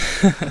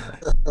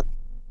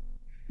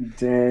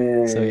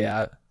 Dang. So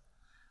yeah,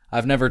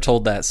 I've never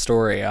told that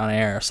story on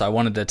air, so I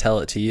wanted to tell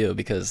it to you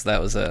because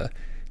that was a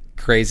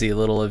crazy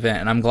little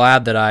event, and I'm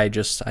glad that I'm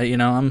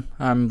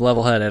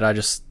level-headed. I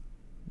just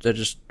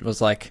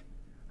was like,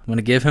 I'm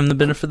gonna give him the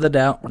benefit of the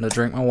doubt. I'm gonna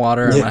drink my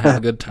water. I'm gonna have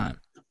a good time.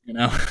 You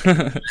know.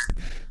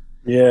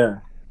 Yeah.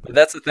 But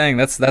that's the thing.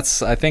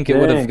 That's. I think it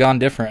would have gone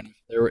different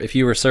if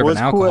you were serving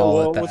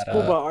alcohol at that. What's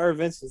cool about our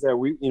events is that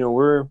we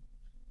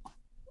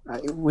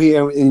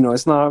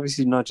it's not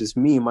obviously not just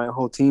me. My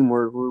whole team.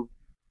 We're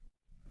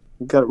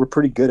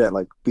pretty good at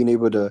like being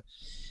able to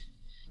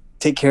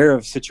take care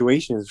of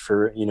situations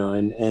for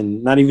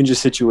and not even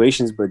just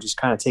situations, but just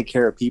kind of take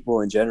care of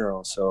people in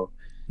general. So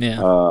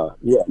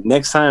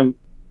next time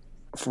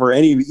for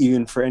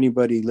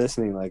anybody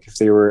listening, like if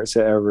they were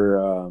to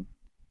ever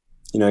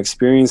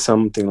experience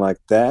something like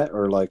that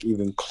or like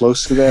even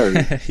close to that,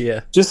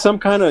 or just some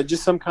kind of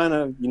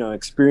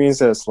experience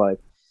that's like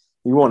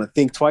you want to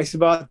think twice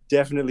about,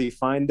 definitely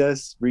find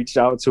us, reach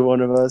out to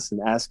one of us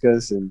and ask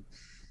us, and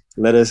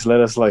let us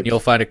like you'll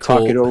find a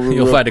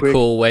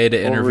cool way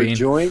to intervene.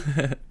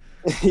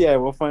 Yeah,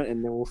 we'll find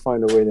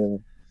a way to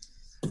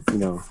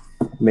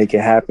make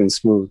it happen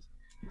smooth.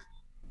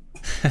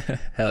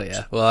 Hell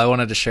yeah. Well, I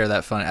wanted to share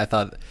that I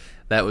thought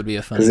that would be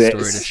a funny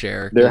story to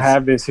share. There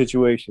have been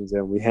situations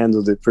and we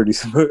handled it pretty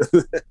smooth.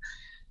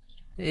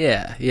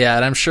 Yeah,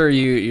 and I'm sure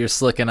you're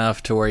slick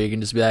enough to where you can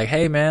just be like,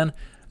 hey man,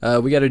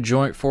 we got a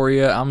joint for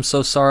you. I'm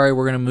so sorry.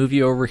 We're going to move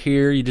you over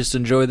here. You just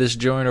enjoy this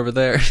joint over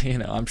there.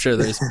 I'm sure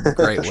there's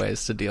great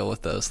ways to deal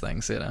with those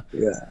things,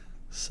 Yeah.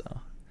 So,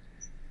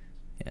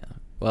 yeah.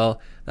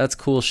 Well, that's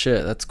cool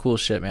shit.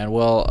 Man.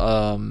 Well,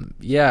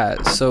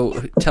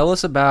 so tell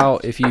us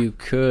about, if you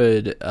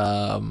could,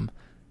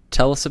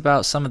 tell us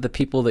about some of the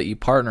people that you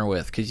partner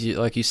with. Because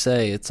like you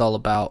say, it's all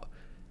about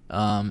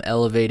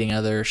elevating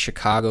other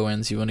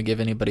Chicagoans. You want to give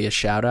anybody a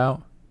shout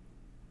out?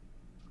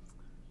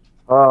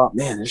 Oh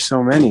man, there's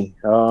so many.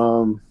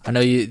 I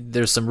know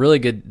there's some really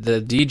good.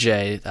 The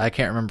DJ, I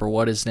can't remember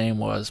what his name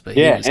was, but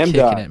he was kicking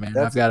it, man.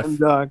 That's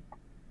M-Dog,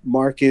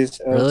 Marcus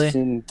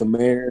Elston, the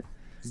mayor.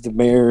 He's the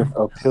mayor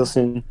of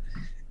Pilsen.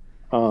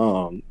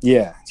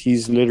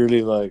 He's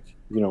literally like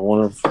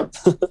one of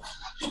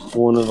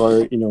our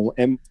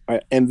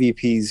our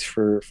MVPs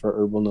for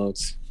Herbal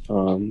Notes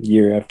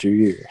year after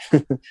year.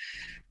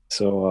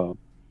 So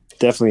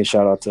definitely a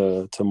shout out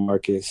to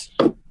Marcus.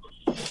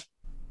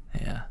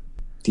 Yeah.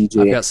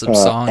 DJ, I've got some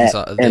songs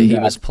that he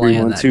was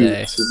playing that day.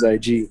 This is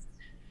IG.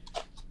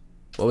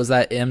 What was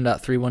that?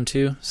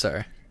 M.312?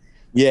 Sorry.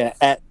 Yeah,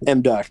 at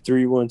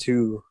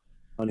M.312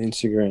 on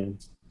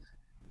Instagram.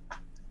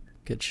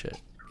 Good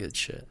shit.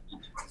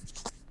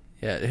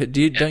 Yeah.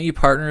 Don't you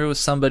partner with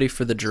somebody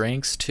for the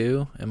drinks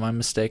too? Am I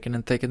mistaken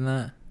in thinking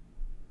that?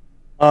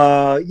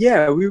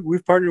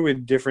 We've partnered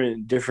with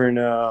different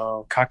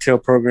cocktail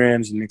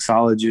programs and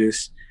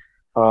mixologists.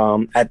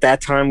 At that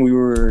time, we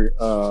were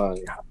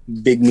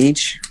Big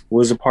Meech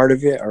was a part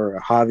of it,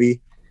 or Javi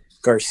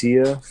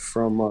Garcia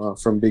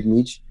from Big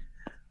Meech.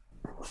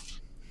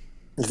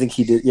 I think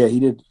he did. Yeah, he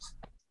did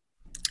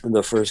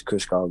the first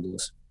Kush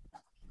Caldos.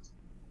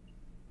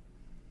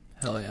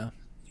 Hell yeah!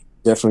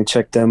 Definitely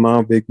check them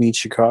out. Big Meech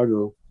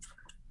Chicago.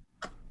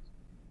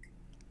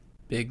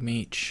 Big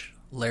Meech,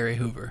 Larry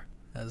Hoover,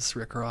 as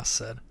Rick Ross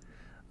said.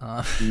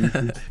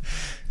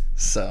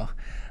 So.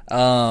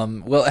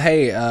 Well,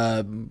 hey,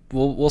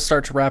 we'll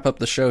start to wrap up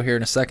the show here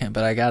in a second,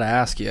 but I gotta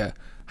ask you,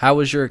 how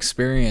was your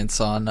experience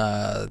on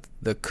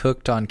the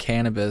Cooked on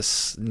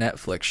Cannabis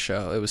Netflix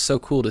show? It was so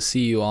cool to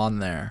see you on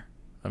there.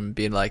 I'm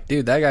being like,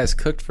 dude, that guy's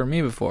cooked for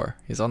me before.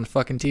 He's on the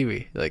fucking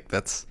TV. Like,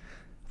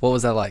 what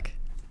was that like?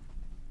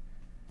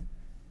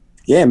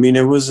 Yeah, I mean,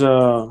 it was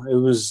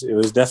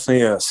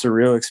definitely a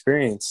surreal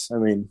experience. I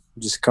mean,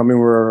 just coming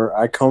where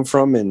I come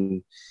from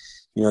and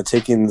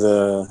taking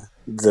the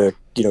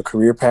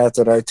career path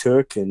that I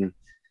took, and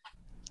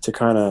to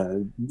kind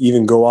of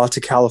even go out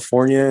to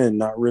California and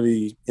not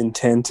really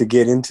intend to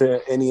get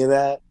into any of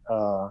that.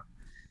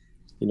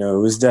 It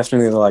was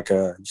definitely like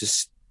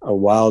just a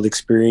wild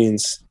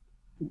experience,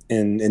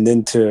 and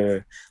then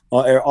to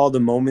all the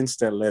moments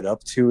that led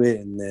up to it,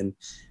 and then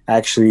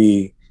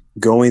actually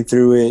going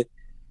through it,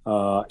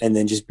 and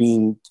then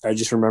I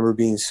just remember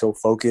being so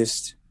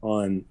focused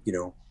on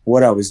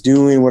what I was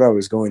doing, what I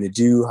was going to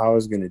do, how I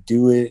was going to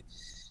do it.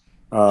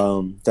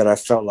 That I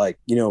felt like,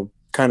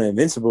 kind of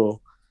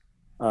invincible,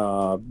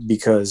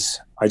 because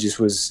I just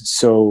was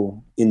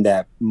so in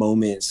that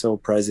moment, so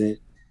present,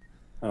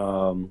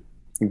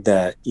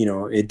 that,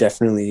 it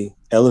definitely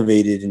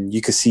elevated, and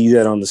you could see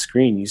that on the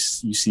screen. You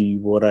see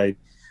what I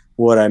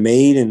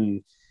made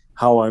and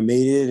how I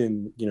made it,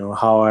 and,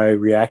 how I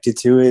reacted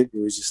to it. It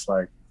was just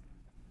like,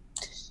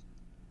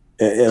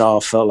 it all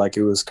felt like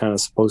it was kind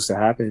of supposed to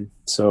happen.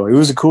 So it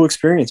was a cool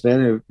experience,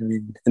 man.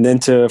 And then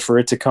for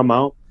it to come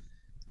out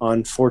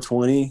on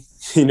 420,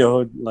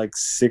 like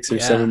 6 or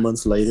 7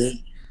 months later,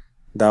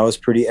 that was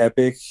pretty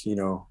epic.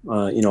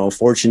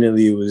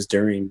 Unfortunately it was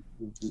during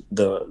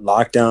the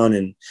lockdown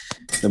and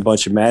a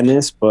bunch of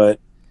madness, but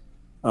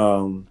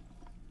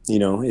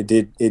it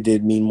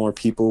did mean more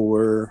people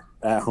were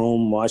at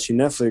home watching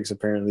Netflix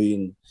apparently,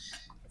 and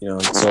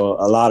so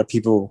a lot of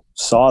people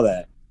saw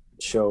that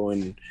show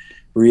and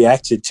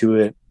reacted to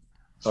it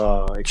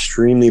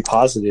extremely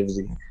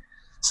positively.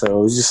 So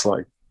it was just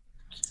like,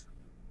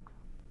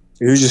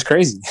 it was just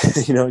crazy,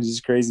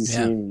 just crazy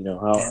seeing,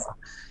 how,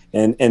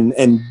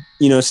 and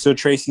still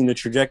tracing the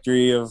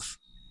trajectory of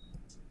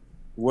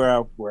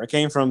where I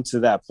came from to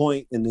that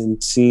point, and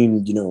then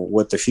seeing,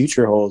 what the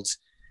future holds.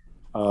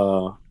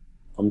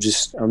 I'm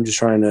just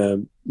trying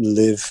to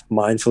live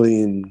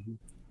mindfully and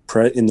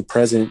in the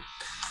present,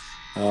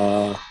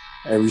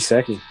 every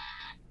second.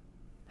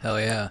 Hell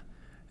yeah.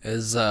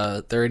 Is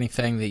there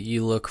anything that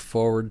you look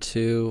forward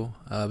to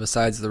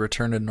besides the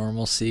return to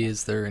normalcy?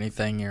 Is there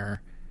anything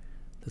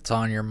that's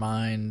on your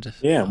mind?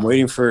 Yeah, I'm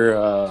waiting for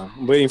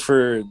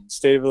the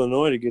state of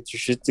Illinois to get your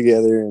shit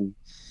together and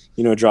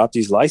drop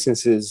these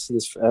licenses.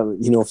 This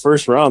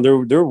first round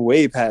they're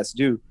way past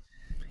due.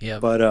 Yeah,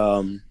 but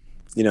a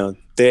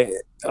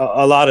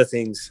lot of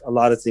things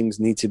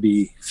need to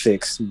be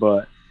fixed.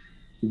 But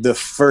the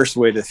first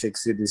way to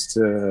fix it is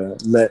to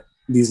let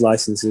these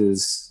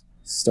licenses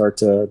start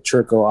to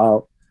trickle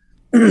out,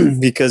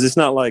 because it's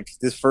not like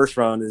this first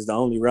round is the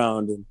only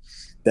round and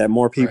that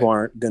more people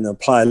aren't going to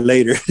apply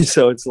later.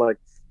 So it's like,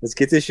 let's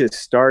get this shit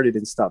started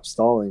and stop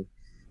stalling.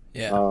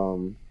 Yeah.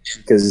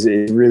 Because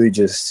it really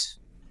just,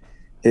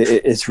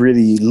 it's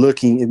really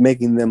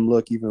making them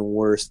look even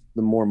worse.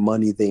 The more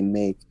money they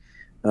make,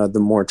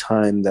 the more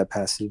time that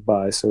passes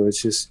by. So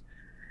it's just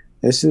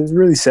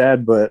really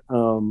sad, but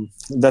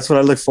that's what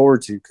I look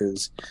forward to,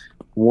 because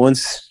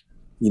once,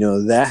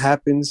 that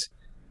happens,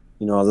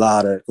 a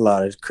lot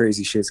of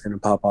crazy shit's gonna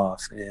pop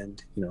off,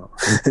 and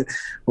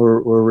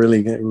we're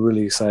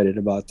really excited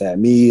about that.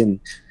 Me and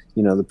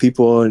the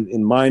people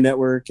in my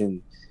network,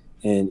 and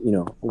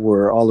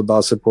we're all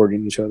about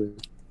supporting each other.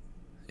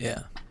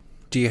 Yeah.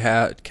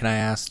 Can I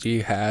ask, do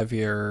you have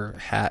your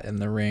hat in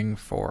the ring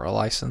for a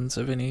license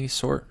of any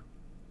sort?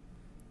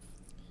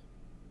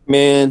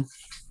 Man,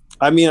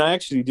 I mean, I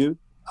actually do.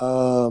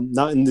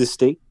 Not in this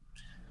state,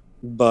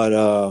 but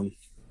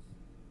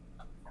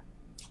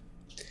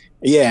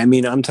yeah, I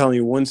mean, I'm telling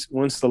you, once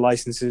the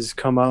licenses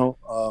come out,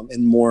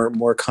 and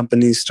more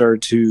companies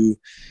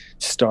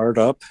start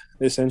up,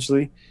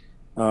 essentially,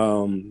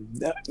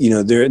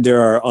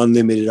 there are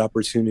unlimited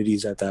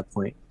opportunities at that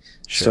point.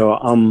 Sure. So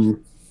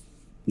I'm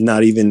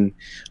not even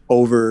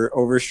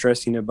over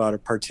stressing about a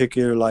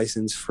particular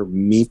license for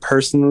me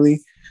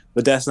personally,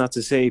 but that's not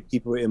to say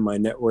people in my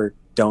network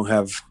don't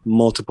have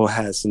multiple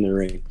hats in the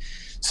ring.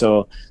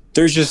 So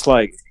there's just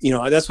like,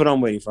 that's what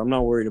I'm waiting for. I'm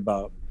not worried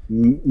about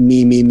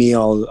me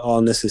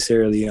all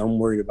necessarily. I'm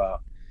worried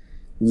about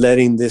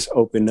letting this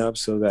open up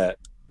so that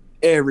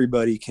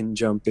everybody can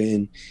jump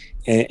in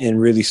and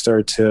really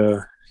start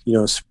to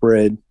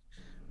spread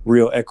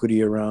real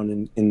equity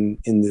around in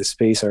this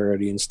space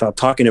already, and stop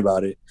talking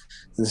about it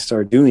and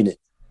start doing it.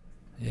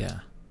 Yeah,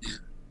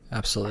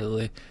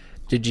 absolutely.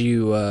 Did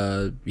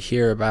you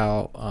hear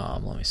about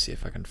let me see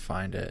if I can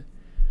find it.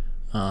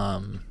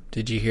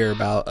 Did you hear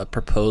about a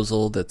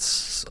proposal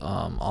that's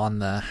on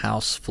the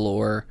House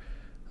floor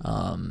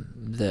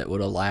that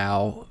would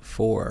allow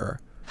for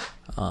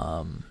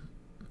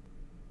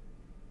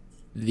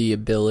the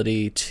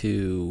ability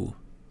to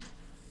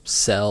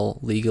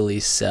legally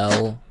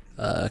sell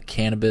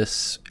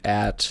cannabis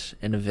at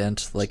an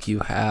event like you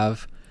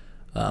have,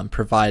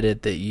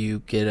 provided that you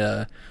get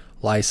a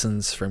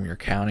license from your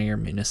county or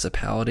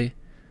municipality?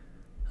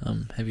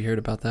 Have you heard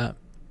about that?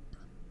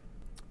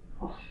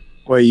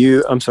 Well,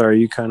 I'm sorry,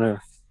 you kind of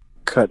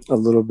cut a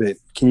little bit.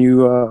 Can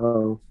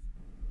you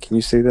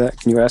say that?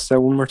 Can you ask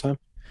that one more time?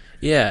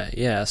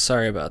 Yeah.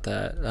 Sorry about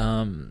that.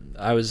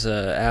 I was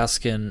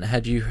asking,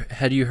 had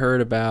you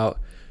heard about?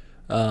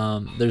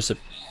 There's a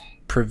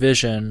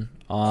provision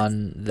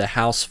on the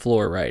House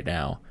floor right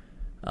now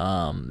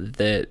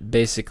that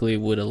basically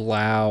would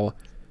allow,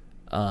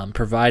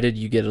 provided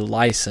you get a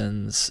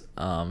license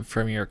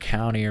from your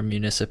county or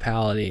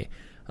municipality,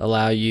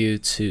 allow you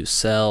to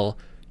sell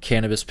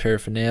cannabis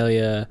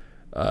paraphernalia,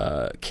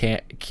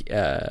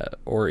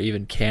 or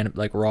even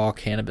like raw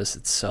cannabis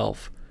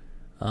itself.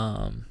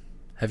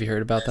 Have you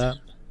heard about that?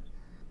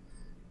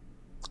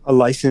 A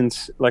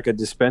license, like a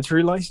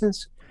dispensary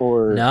license,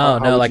 or no,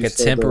 like the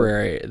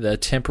temporary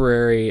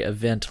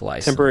event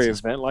license. Temporary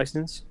event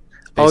license.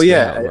 Oh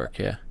yeah,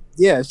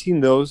 yeah. I've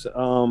seen those.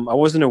 I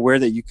wasn't aware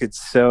that you could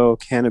sell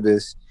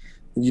cannabis.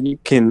 You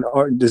can.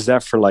 Is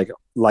that for like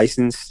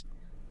licensed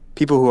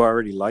people who are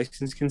already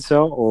licensed can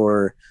sell,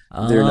 or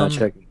they're not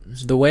checking?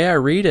 The way I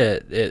read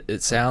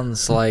it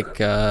sounds like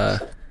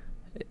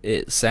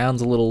it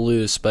sounds a little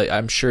loose, but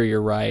I'm sure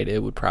you're right.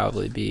 It would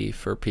probably be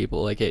for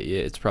people like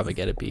it's probably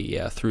got to be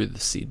through the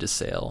seed to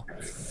sale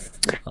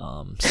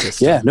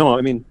system. Yeah, no,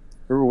 I mean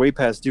we're way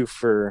past due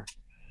for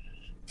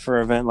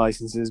event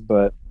licenses,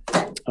 but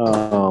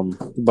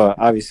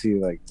obviously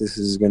like this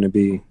is going to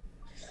be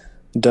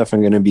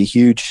definitely going to be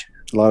huge.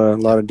 A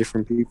lot of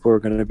different people are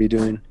going to be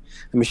doing.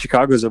 I mean,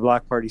 Chicago's a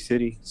black party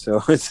city,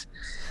 so it's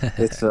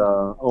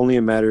only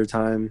a matter of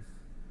time.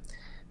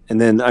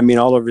 And then, I mean,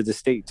 all over the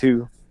state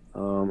too.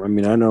 I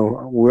mean, I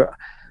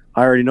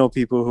already know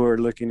people who are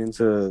looking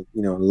into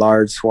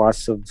large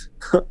swaths of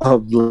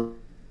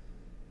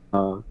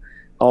all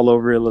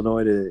over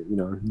Illinois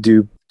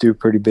to do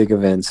pretty big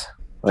events,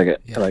 like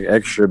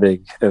extra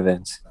big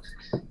events.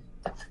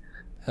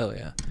 Hell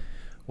yeah.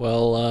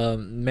 Well,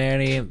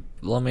 Manny,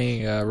 let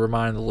me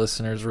remind the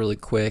listeners really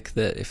quick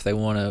that if they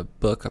want to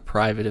book a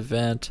private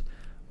event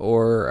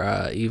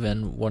or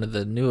even one of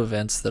the new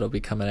events that'll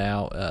be coming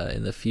out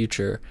in the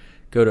future,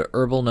 go to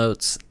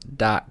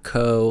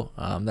herbalnotes.co.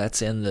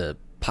 That's in the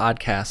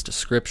podcast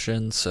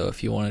description, so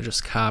if you want to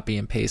just copy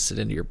and paste it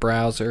into your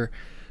browser,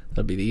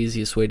 that'll be the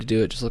easiest way to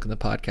do it. Just look in the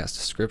podcast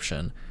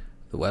description.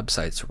 The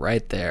website's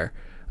right there.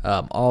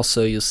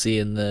 Also, you'll see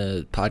in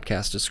the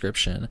podcast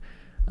description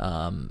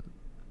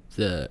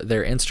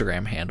their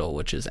Instagram handle,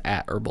 which is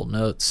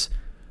 @herbalnotes.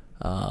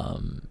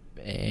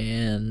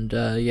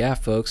 Yeah,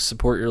 folks,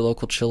 support your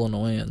local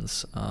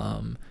Chillinoisans.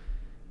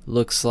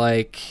 Looks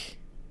like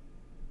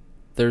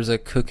there's a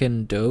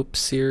Cookin' Dope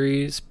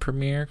series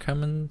premiere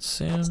coming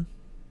soon.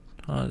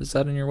 Is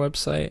that on your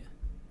website?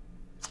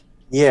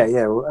 Yeah.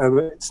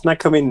 It's not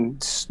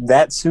coming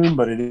that soon,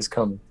 but it is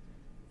coming.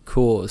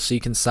 Cool. So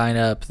you can sign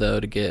up though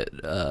to get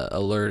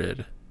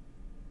alerted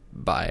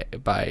by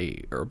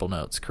Herbal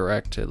Notes,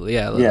 correct? It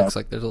looks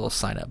like there's a little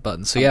sign up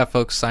button. So yeah,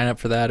 folks, sign up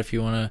for that if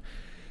you want to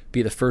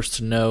be the first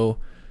to know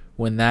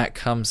when that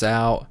comes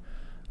out.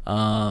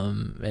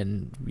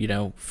 And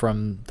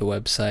from the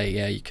website,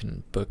 yeah, you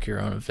can book your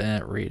own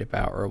event, read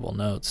about Herbal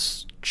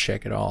Notes,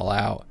 check it all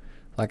out.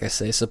 Like I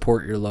say,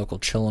 support your local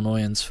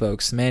Chillinoisans,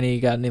 folks. Manny,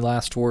 you got any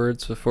last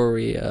words before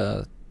we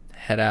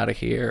head out of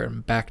here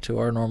and back to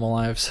our normal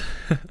lives?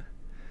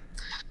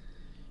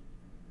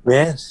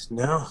 Man,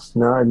 no.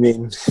 I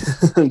mean,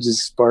 just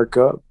spark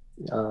up.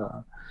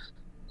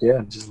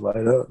 Just light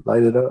it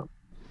up.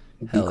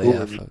 Hell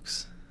yeah,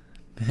 folks.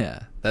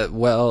 Yeah,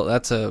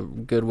 that's a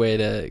good way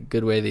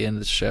to end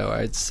the show,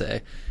 I'd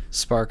say.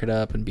 Spark it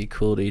up and be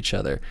cool to each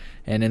other.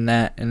 And in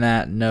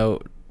that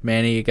note,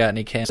 Manny, you got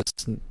any cannabis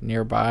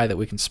nearby that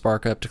we can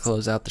spark up to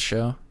close out the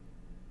show?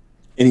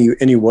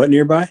 Any what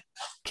nearby?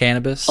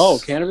 Cannabis. Oh,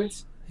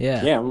 cannabis?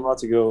 Yeah. Yeah, I'm about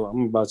to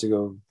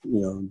go,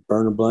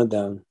 burn a blunt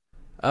down.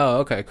 Oh,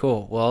 okay,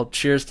 cool. Well,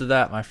 cheers to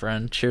that, my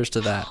friend. Cheers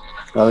to that.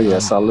 Oh yeah,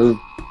 salud.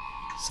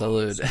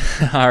 Salute.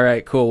 All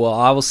right, cool. Well,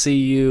 I will see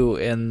you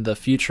in the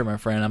future, my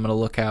friend. I'm going to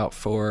look out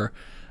for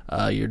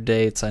your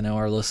dates. I know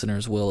our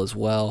listeners will as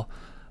well.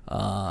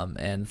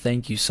 And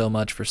thank you so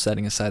much for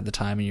setting aside the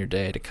time in your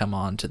day to come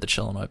on to the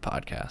Chillinois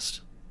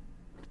podcast.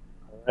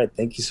 All right.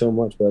 Thank you so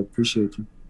much, bud. Appreciate you.